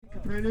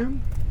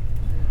Capernaum,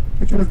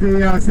 which was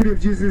the city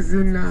of Jesus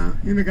in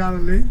the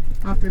Galilee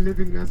after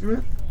leaving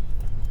Nazareth.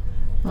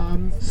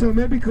 So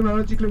maybe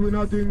chronologically we're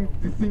not doing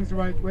the things the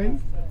right way.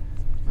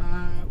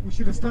 We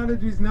should have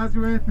started with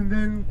Nazareth and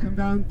then come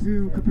down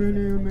to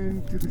Capernaum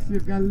and to the Sea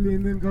of Galilee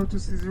and then go to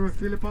Caesarea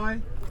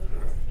Philippi.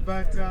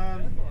 But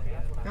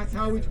that's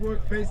how it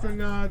worked based on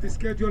the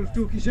schedule of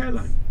Turkish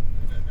Airlines.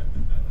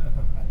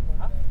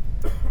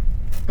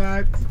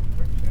 But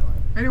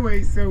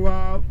anyway, so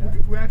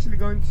we're actually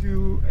going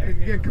to,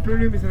 again,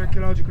 Capernaum is an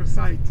archaeological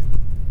site.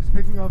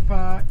 Speaking of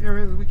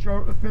areas which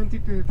are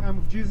authentic to the time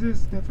of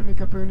Jesus, definitely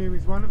Capernaum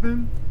is one of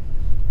them.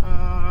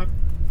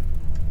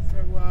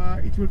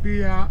 So it will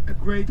be a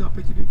great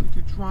opportunity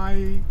to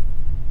try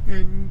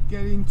and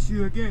get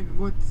into, again,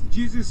 what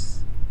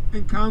Jesus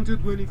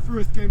encountered when he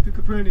first came to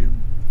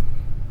Capernaum.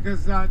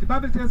 Because the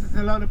Bible tells us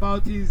a lot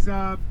about his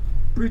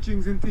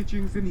preachings and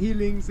teachings and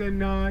healings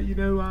and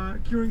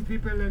curing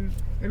people and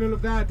all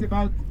of that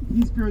about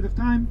his period of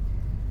time.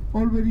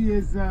 Already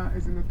as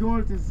an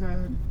adult,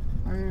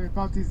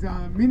 about his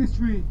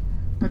ministry,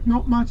 but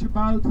not much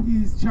about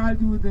his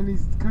childhood and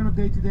his kind of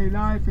day-to-day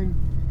life and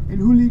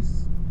who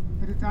lives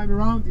at the time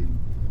around him.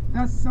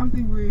 That's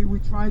something we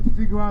try to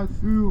figure out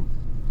through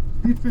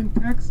different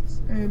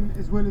texts and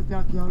as well as the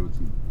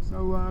archaeology.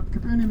 So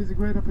Capernaum is a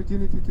great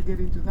opportunity to get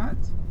into that.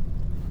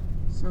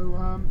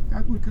 So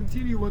that will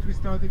continue what we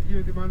started here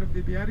in the Mount of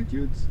the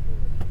Beatitudes.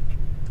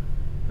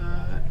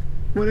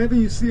 Whatever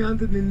you see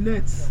under the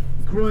nets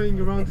growing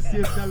around the Sea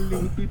of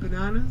Galilee would be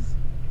bananas.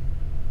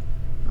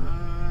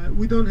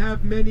 We don't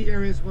have many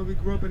areas where we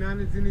grow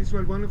bananas in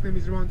Israel. One of them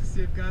is around the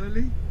Sea of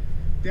Galilee.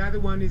 The other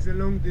one is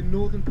along the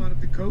northern part of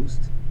the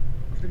coast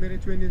of the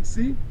Mediterranean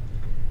Sea.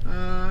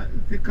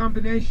 The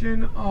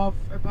combination of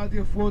a body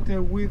of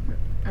water with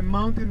a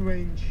mountain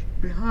range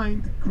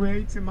behind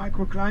creates a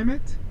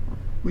microclimate,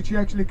 which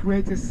actually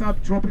creates a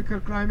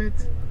subtropical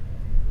climate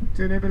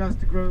to enable us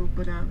to grow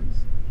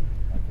bananas.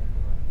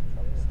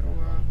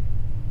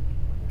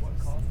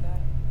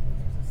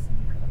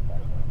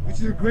 Which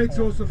is a great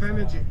source of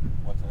energy.